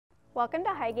Welcome to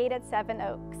Highgate at Seven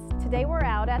Oaks. Today we're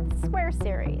out at the Square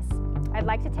Series. I'd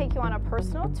like to take you on a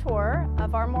personal tour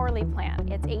of our Morley Plan.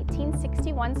 It's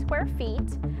 1861 square feet,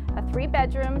 a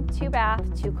 3-bedroom, 2-bath,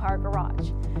 2-car garage.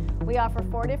 We offer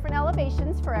 4 different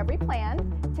elevations for every plan.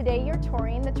 Today you're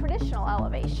touring the traditional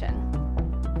elevation.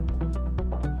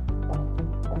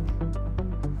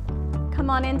 Come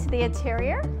on into the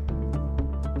interior.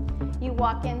 You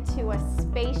walk into a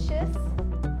spacious,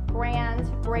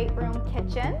 grand great room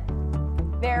kitchen.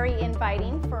 Very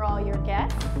inviting for all your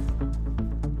guests.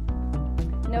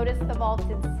 Notice the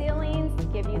vaulted ceilings to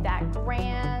give you that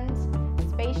grand,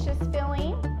 spacious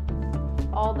feeling.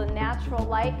 All the natural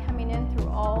light coming in through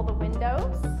all the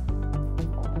windows.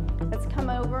 Let's come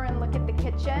over and look at the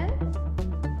kitchen.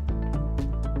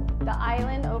 The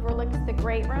island overlooks the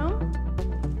great room,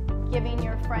 giving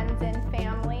your friends and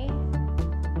family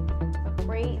a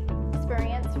great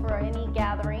experience for any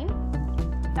gathering.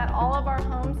 That all of our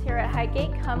homes here at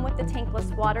Highgate come with the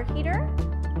tankless water heater.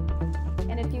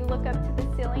 And if you look up to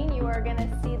the ceiling, you are going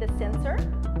to see the sensor.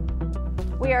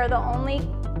 We are the only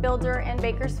builder in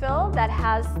Bakersfield that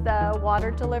has the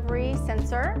water delivery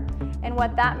sensor. And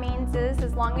what that means is,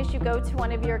 as long as you go to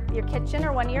one of your kitchen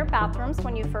or one of your bathrooms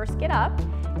when you first get up,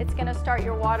 it's going to start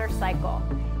your water cycle.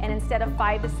 And instead of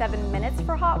 5 to 7 minutes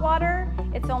for hot water,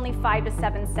 it's only 5 to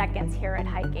 7 seconds here at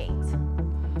Highgate.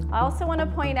 I also want to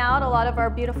point out a lot of our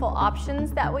beautiful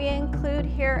options that we include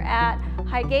here at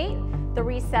Highgate. The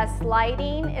recessed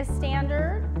lighting is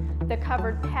standard. The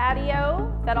covered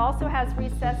patio that also has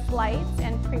recessed lights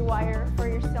and pre-wire for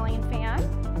your ceiling fan.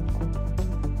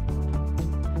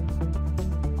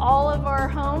 All of our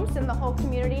homes in the whole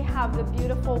community have the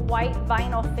beautiful white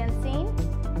vinyl fencing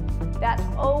that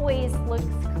always looks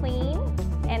clean,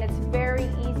 and it's very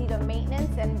easy to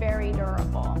maintenance and very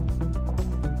durable.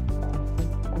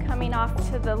 Coming off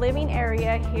to the living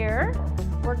area here,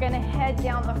 we're going to head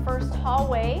down the first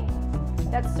hallway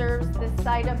that serves this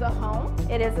side of the home.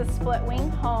 It is a split wing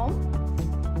home.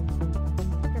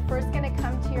 You're first going to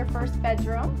come to your first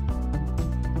bedroom.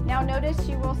 Now notice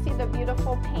you will see the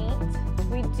beautiful paint.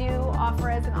 We do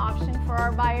offer as an option for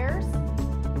our buyers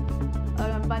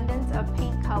an abundance of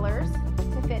paint colors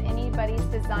to fit anybody's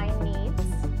design needs.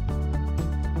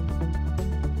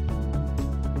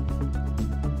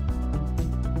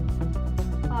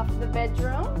 Off the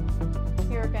bedroom,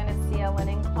 you're going to see a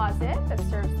linen closet that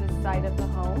serves this side of the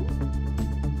home.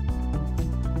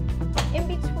 In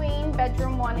between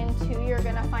bedroom 1 and 2, you're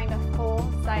going to find a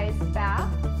full-size bath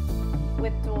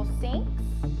with dual sinks,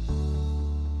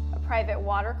 a private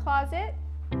water closet,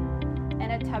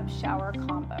 and a tub shower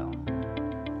combo.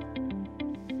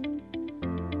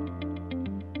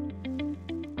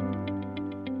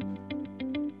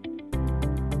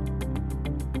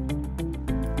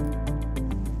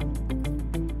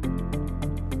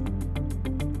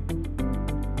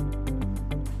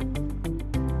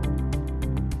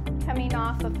 Coming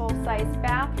off the full-size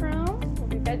bathroom will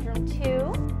be bedroom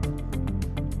 2.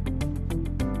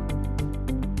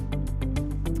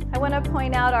 I want to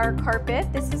point out our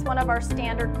carpet. This is one of our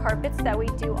standard carpets that we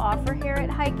do offer here at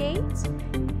Highgate,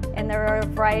 and there are a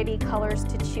variety of colors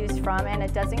to choose from, and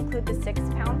it does include the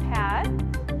 6-pound pad.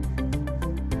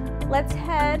 Let's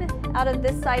head out of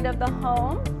this side of the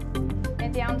home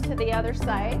and down to the other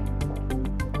side.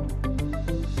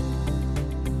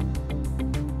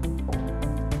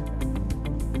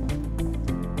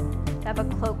 Have a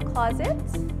cloak closet.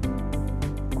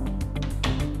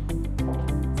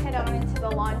 Let's head on into the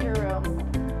laundry room.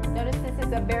 Notice this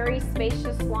is a very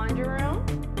spacious laundry room.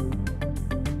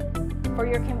 For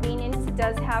your convenience, it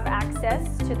does have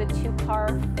access to the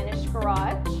 2-car finished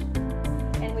garage.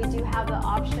 And we do have the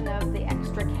option of the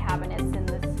extra cabinets in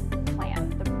this plan,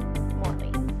 the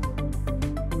Morley.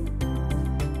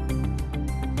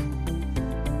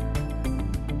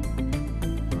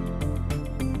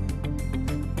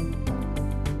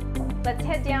 Let's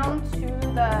head down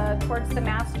towards the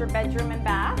master bedroom and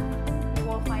bath. You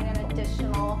will find an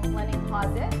additional linen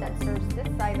closet that serves this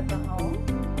side of the home.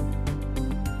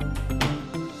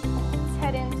 Let's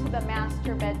head into the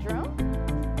master bedroom.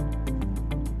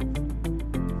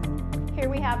 Here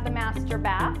we have the master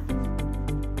bath.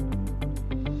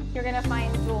 You're going to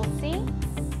find dual sinks,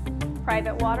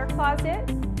 private water closet,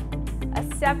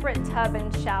 a separate tub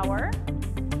and shower,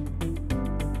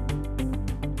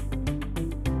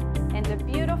 and a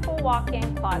beautiful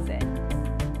walk-in closet.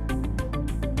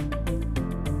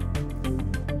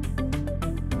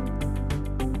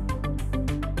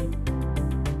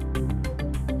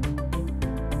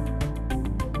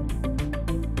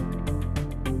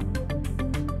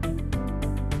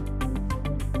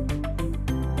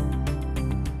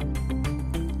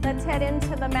 Let's head right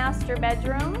into the master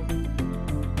bedroom.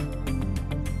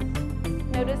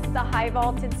 Notice the high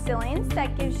vaulted ceilings.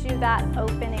 That gives you that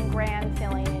open and grand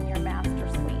feeling in your master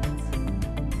suite.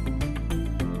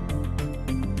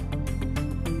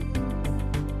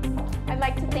 I'd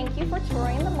like to thank you for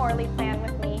touring the Morley Plan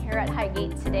with me here at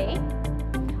Highgate today.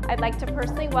 I'd like to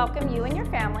personally welcome you and your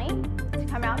family to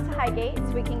come out to Highgate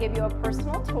so we can give you a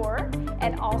personal tour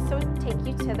and also take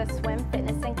you to the Swim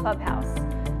Fitness and Clubhouse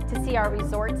to see our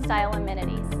resort style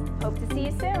amenities. Hope to see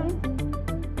you soon.